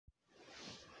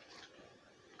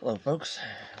Hello folks,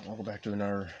 welcome back to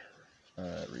another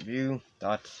review,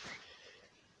 thoughts.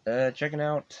 Checking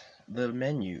out The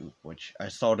Menu, which I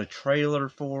saw the trailer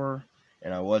for,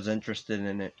 and I was interested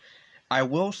in it. I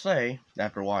will say,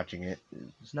 after watching it,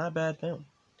 it's not a bad film.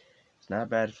 It's not a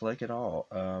bad flick at all.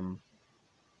 A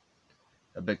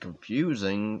bit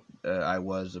confusing. I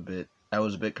was a bit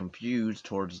confused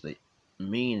towards the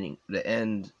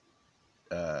end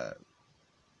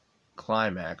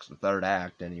climax, the third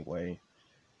act anyway,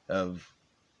 of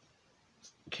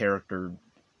character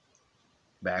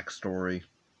backstory.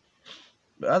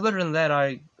 But other than that,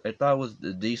 I thought it was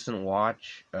a decent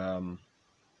watch. I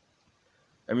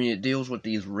mean, it deals with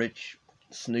these rich,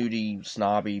 snooty,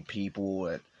 snobby people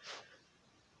that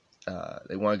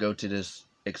they want to go to this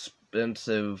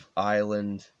expensive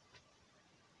island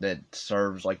that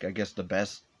serves, like, I guess, the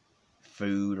best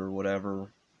food or whatever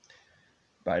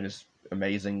by this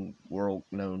amazing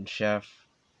world-known chef.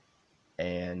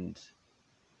 And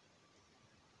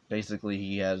basically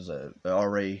he has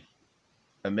already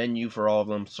a menu for all of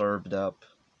them served up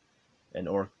and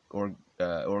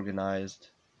organized.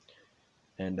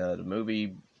 And the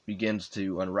movie begins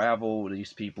to unravel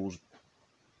these people's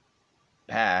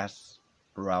past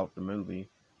throughout the movie.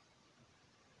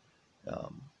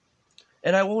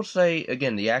 And I will say,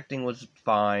 again, the acting was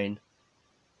fine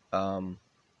from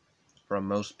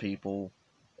most people.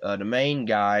 The main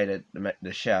guy,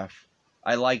 the chef,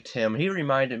 I liked him. He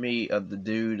reminded me of the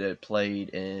dude that played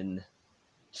in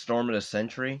Storm of the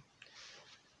Century,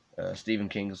 Stephen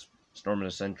King's Storm of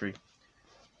the Century.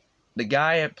 The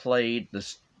guy that played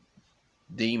this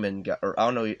demon guy, or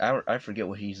I don't know, I forget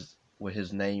what his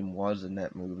name was in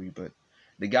that movie, but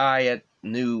the guy that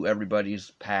knew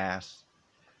everybody's past.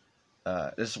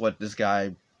 This is what this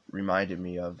guy reminded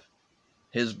me of.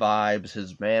 His vibes,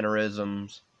 his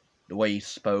mannerisms, the way he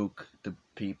spoke to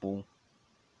people,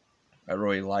 I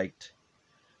really liked.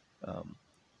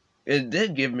 It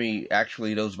did give me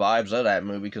actually those vibes of that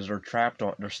movie because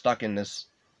they're stuck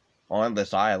on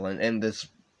this island, in this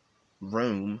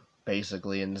room,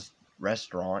 basically, in this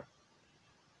restaurant.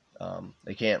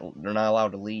 They're not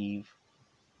allowed to leave.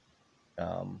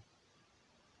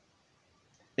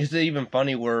 It's even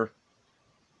funny where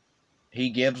he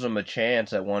gives them a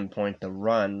chance at one point to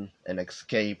run and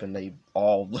escape, and they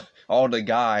all the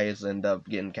guys end up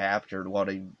getting captured while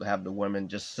they have the women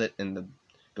just sit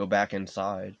go back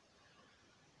inside.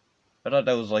 I thought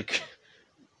that was like,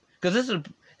 because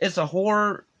it's a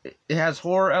horror. It has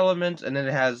horror elements, and then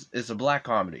it's a black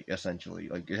comedy essentially.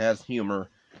 Like, it has humor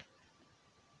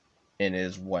in it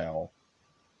as well.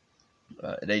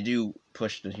 They do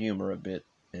push the humor a bit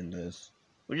in this,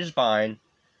 which is fine.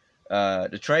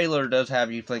 The trailer does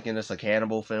have you thinking it's a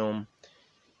cannibal film,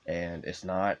 and it's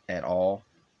not at all.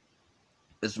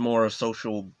 It's more a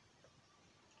social,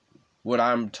 what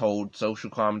I'm told, social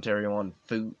commentary on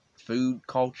food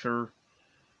culture.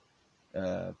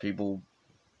 People,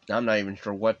 I'm not even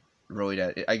sure what really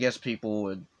that. I guess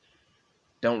people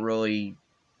don't really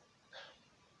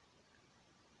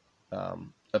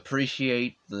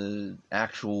appreciate the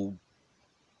actual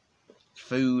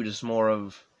food. It's more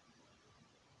of,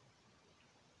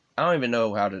 I don't even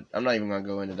know how to. I'm not even going to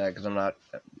go into that because I'm not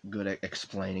good at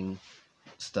explaining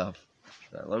stuff.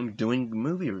 I'm doing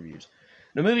movie reviews.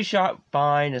 The movie shot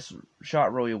fine. It's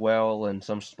shot really well in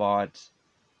some spots.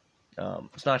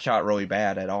 It's not shot really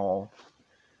bad at all.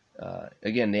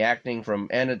 Again, the acting from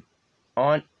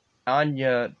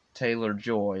Anya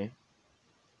Taylor-Joy.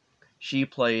 She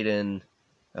played in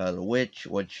The Witch,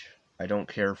 which I don't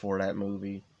care for that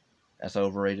movie. That's an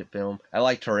overrated film. I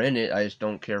liked her in it. I just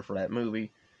don't care for that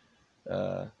movie.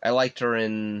 I liked her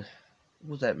in,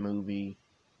 what was that movie?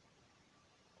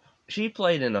 She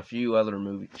played in a few other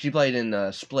movies. She played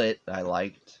in Split. I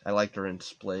liked her in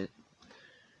Split.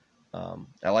 I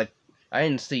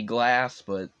didn't see Glass,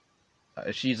 but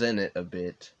she's in it a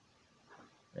bit,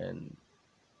 and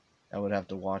I would have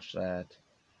to watch that.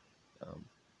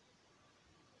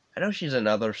 I know she's in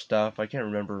other stuff. I can't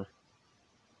remember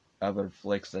other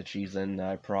flicks that she's in that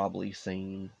I've probably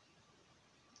seen.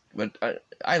 But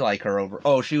I like her over.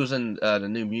 Oh, she was in the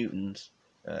New Mutants,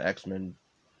 X-Men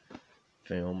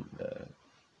film.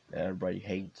 Everybody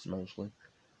hates mostly.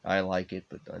 I like it,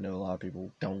 but I know a lot of people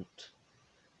don't.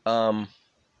 But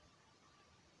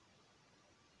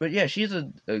yeah, she's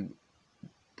a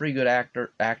pretty good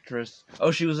actress.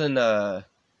 Oh, she was in what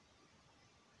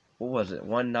was it?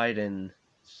 One Night in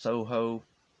Soho,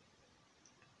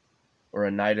 or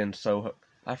A Night in Soho.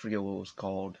 I forget what it was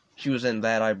called. She was in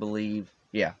that, I believe.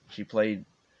 Yeah, she played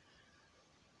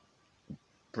a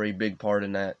pretty big part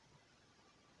in that.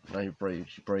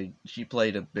 She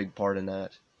played a big part in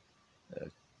that.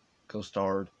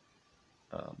 co-starred.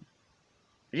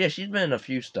 Yeah, she's been in a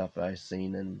few stuff I've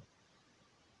seen, and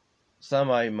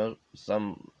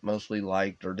some mostly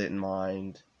liked or didn't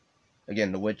mind.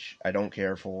 Again, The Witch I don't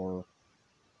care for.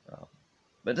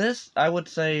 But this, I would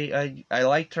say, I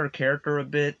liked her character a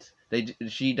bit.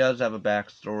 She does have a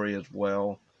backstory as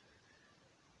well.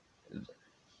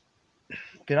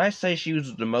 Can I say she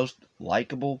was the most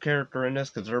likable character in this?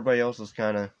 Because everybody else is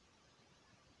kind of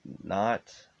not.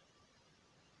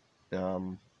 I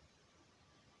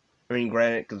mean,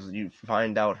 granted, because you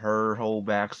find out her whole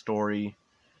backstory,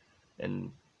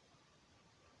 and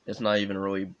it's not even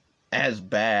really as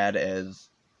bad as.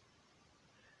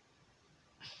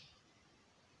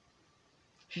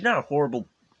 She's not a horrible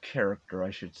character,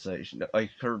 I should say. Like,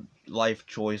 her life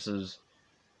choices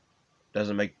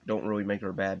don't really make her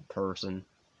a bad person.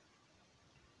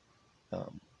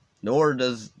 Nor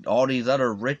does all these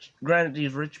other granted,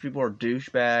 these rich people are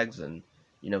douchebags and,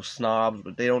 snobs,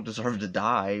 but they don't deserve to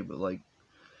die. But, like,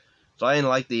 so I didn't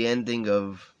like the ending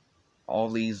of all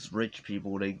these rich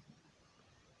people. They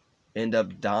end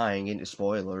up dying.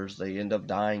 Spoilers, they end up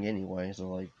dying anyway. So,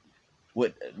 like,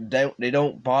 they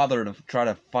don't bother to try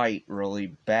to fight really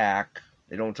back.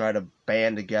 They don't try to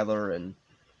band together. And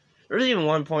there's even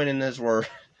one point in this where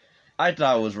I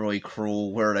thought it was really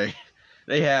cruel, where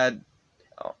they had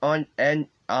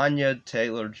Anya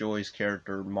Taylor-Joy's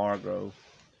character Margot.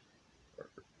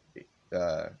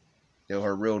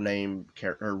 Her real name,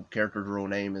 her character's real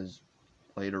name is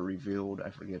later revealed. I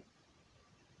forget.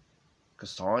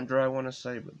 Cassandra, I want to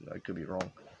say, but I could be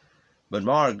wrong. But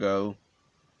Margot,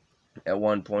 at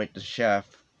one point, the chef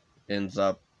ends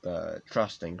up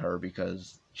trusting her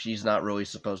because she's not really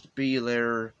supposed to be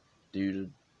there due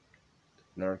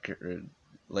to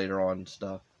later on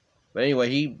stuff. But anyway,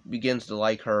 he begins to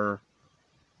like her.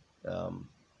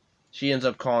 She ends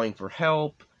up calling for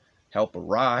help. Help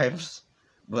arrives.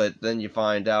 But then you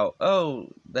find out, oh,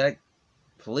 that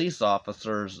police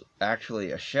officer's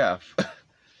actually a chef.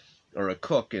 Or a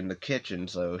cook in the kitchen.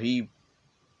 So he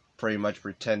pretty much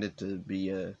pretended to be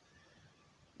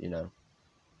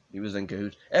he was in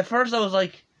cahoots. At first I was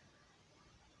like,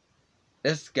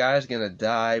 this guy's gonna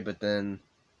die, but then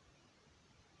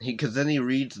because then he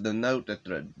reads the note that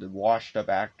the washed up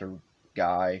actor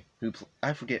guy, who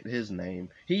I forget his name,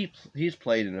 he's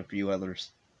played in a few other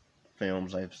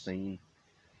films I've seen.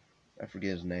 I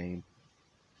forget his name.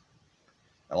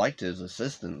 I liked his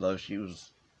assistant though. She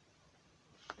was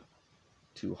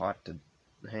too hot to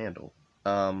handle.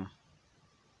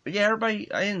 But yeah,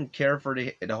 everybody, I didn't care for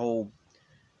the whole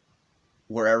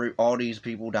where all these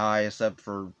people die except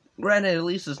for, granted, at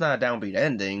least it's not a downbeat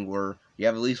ending where you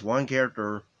have at least one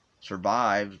character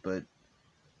survives, but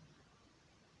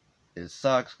it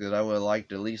sucks because I would have liked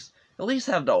to at least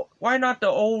have why not the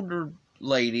older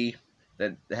lady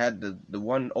that had the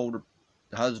one older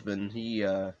husband, he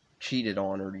cheated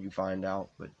on her, you find out,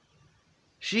 but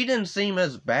she didn't seem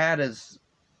as bad as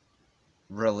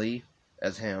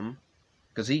him,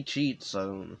 because he cheats,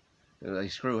 so they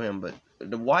screw him. But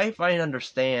the wife, I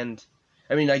understand.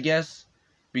 I mean, I guess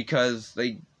because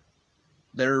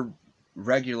they're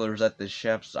regulars at the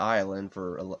chef's island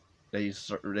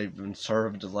they've been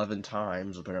served 11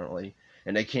 times apparently,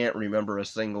 and they can't remember a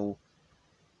single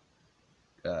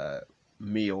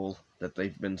meal that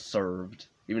they've been served,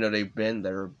 even though they've been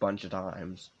there a bunch of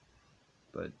times.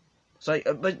 But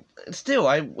still,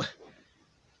 I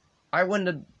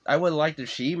would like if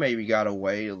she maybe got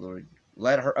away. Or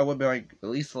I would be like, at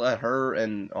least let her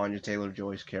and Anya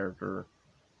Taylor-Joy's character,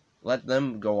 let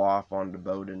them go off on the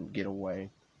boat and get away.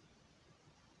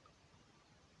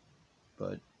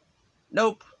 But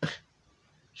nope,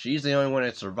 she's the only one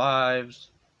that survives.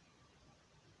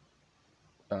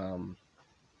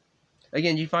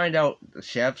 Again, you find out the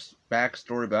chef's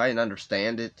backstory, but I didn't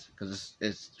understand it because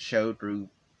it's showed through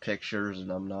pictures, and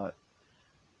I'm not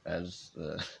as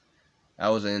I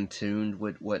was in tune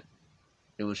with what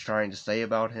it was trying to say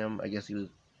about him. I guess he was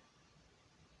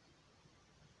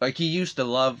like, he used to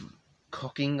love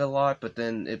cooking a lot, but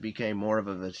then it became more of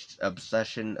an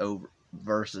obsession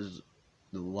versus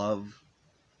the love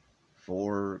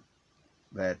for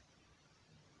that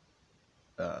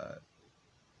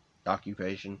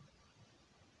occupation.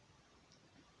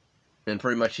 And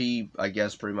pretty much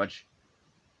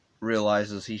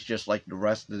realizes he's just like the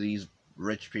rest of these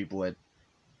rich people that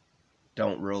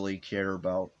don't really care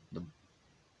about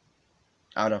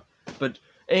I don't know. But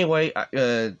anyway,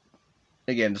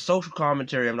 again, the social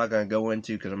commentary I'm not going to go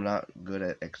into because I'm not good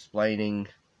at explaining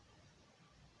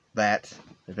that.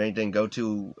 If anything, go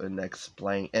to an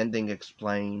ending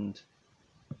explained.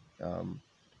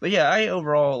 But yeah, I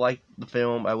overall like the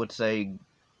film. I would say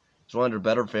It's one of the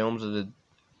better films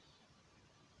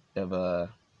of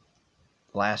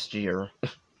last year,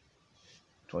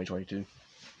 2022.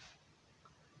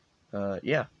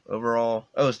 Yeah, overall,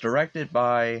 it's directed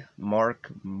by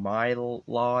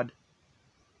Mylod.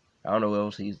 I don't know what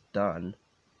else he's done,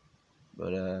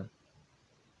 but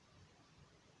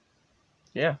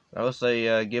yeah, I would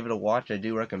say give it a watch. I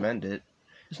do recommend it.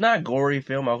 It's not a gory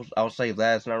film. I'll say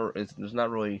that it's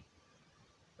not really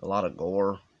a lot of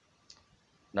gore.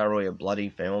 Not really a bloody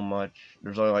film much.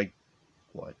 There's only like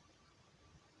what,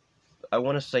 I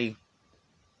want to say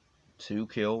 2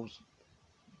 kills,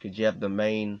 because you have the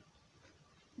main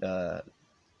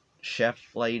chef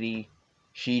lady,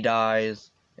 she dies,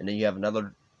 and then you have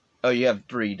another. Oh, you have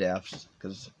 3 deaths,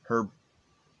 because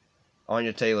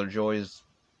Anya Taylor-Joy's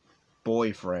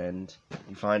boyfriend,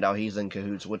 you find out he's in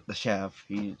cahoots with the chef.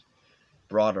 He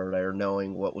brought her there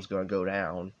knowing what was going to go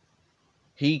down.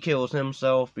 He kills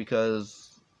himself because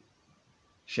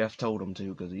chef told him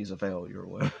to, because he's a failure or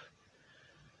whatever.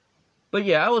 But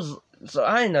yeah,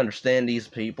 I didn't understand these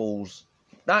people's,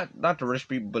 not the rich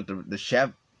people, but the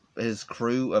chef, his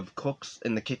crew of cooks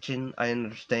in the kitchen. I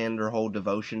understand their whole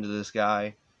devotion to this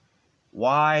guy.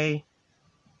 Why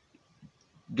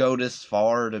go this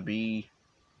far to be,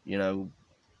 a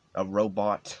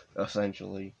robot,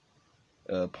 essentially,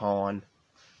 a pawn?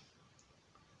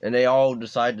 And they all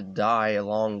decide to die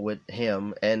along with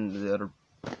him, and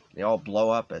they all blow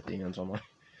up at the end. So I'm like,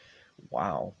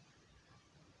 wow.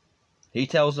 He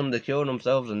tells them to kill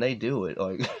themselves, and they do it,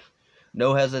 like,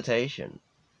 no hesitation.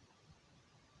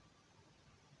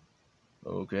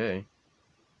 Okay.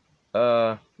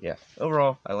 Yeah.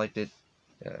 Overall, I liked it.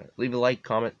 Leave a like,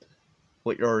 comment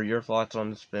what are your thoughts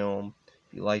on this film.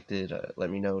 If you liked it, let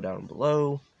me know down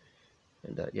below.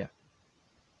 And, yeah.